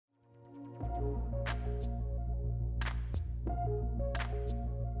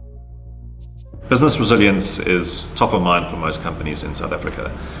Business resilience is top of mind for most companies in South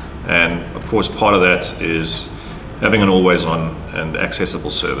Africa. And of course, part of that is having an always on and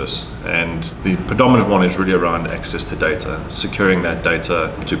accessible service. And the predominant one is really around access to data, securing that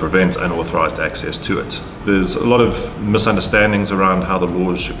data to prevent unauthorized access to it. There's a lot of misunderstandings around how the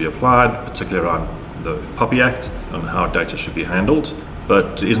laws should be applied, particularly around the POPI Act, on how data should be handled.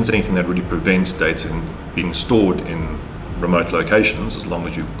 But there isn't anything that really prevents data being stored in remote locations as long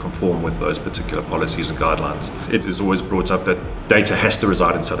as you conform with those particular policies and guidelines. It is always brought up that data has to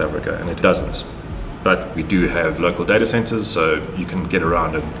reside in South Africa, and it doesn't. But we do have local data centers, so you can get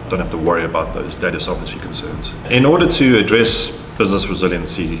around and don't have to worry about those data sovereignty concerns. In order to address business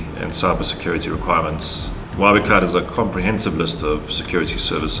resiliency and cybersecurity requirements, Huawei Cloud has a comprehensive list of security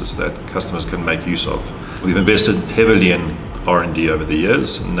services that customers can make use of. We've invested heavily in R&D over the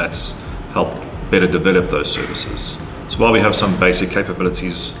years, and that's helped better develop those services. So while we have some basic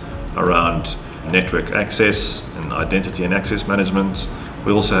capabilities around network access and identity and access management,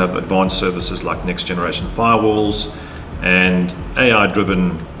 we also have advanced services like next generation firewalls and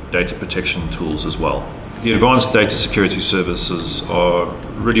AI-driven data protection tools as well. The advanced data security services are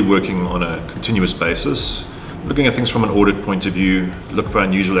really working on a continuous basis, looking at things from an audit point of view, look for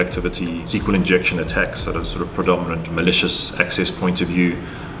unusual activity, SQL injection attacks that are sort of predominant malicious access point of view.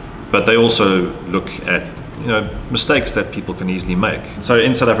 But they also look at mistakes that people can easily make. So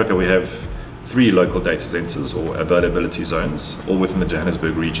in South Africa we have 3 local data centers or availability zones, all within the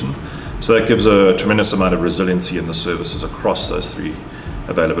Johannesburg region. So that gives a tremendous amount of resiliency in the services across those 3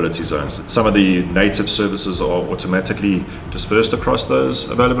 availability zones. Some of the native services are automatically dispersed across those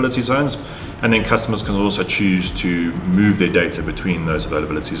availability zones, and then customers can also choose to move their data between those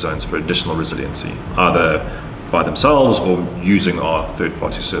availability zones for additional resiliency, either by themselves or using our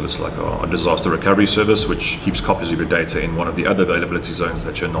third-party service like our disaster recovery service, which keeps copies of your data in one of the other availability zones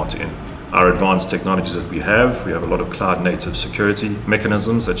that you're not in. Our advanced technologies that we have a lot of cloud-native security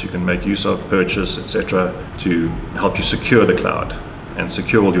mechanisms that you can make use of, purchase, etc., to help you secure the cloud and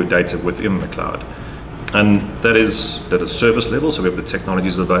secure all your data within the cloud. And that is at a service level, so we have the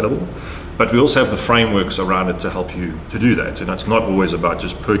technologies available, but we also have the frameworks around it to help you to do that. It's not always about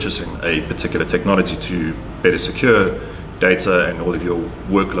just purchasing a particular technology to better secure data and all of your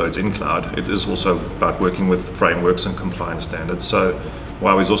workloads in cloud. It is also about working with frameworks and compliance standards. So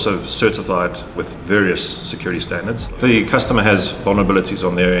Huawei is also certified with various security standards. If the customer has vulnerabilities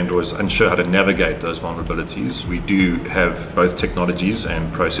on their end or is unsure how to navigate those vulnerabilities, we do have both technologies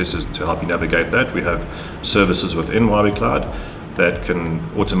and processes to help you navigate that. We have services within Huawei Cloud that can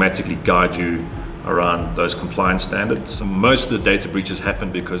automatically guide you around those compliance standards. Most of the data breaches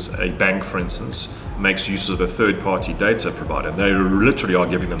happen because a bank, for instance, makes use of a third-party data provider. They literally are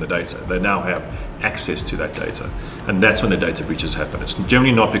giving them the data. They now have access to that data. And that's when the data breaches happen. It's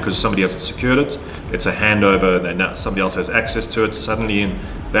generally not because somebody hasn't secured it. It's a handover, and now somebody else has access to it suddenly, and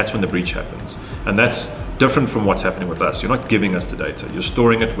that's when the breach happens. And that's different from what's happening with us. You're not giving us the data. You're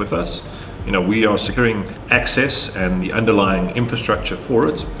storing it with us. We are securing access and the underlying infrastructure for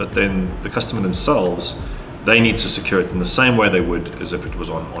it, but then the customer themselves, they need to secure it in the same way they would as if it was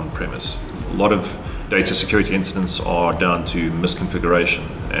on-premise. A lot of data security incidents are down to misconfiguration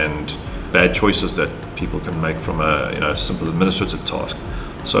and bad choices that people can make from a simple administrative task.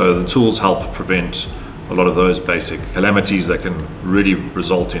 So the tools help prevent a lot of those basic calamities that can really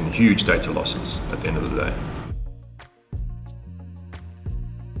result in huge data losses at the end of the day.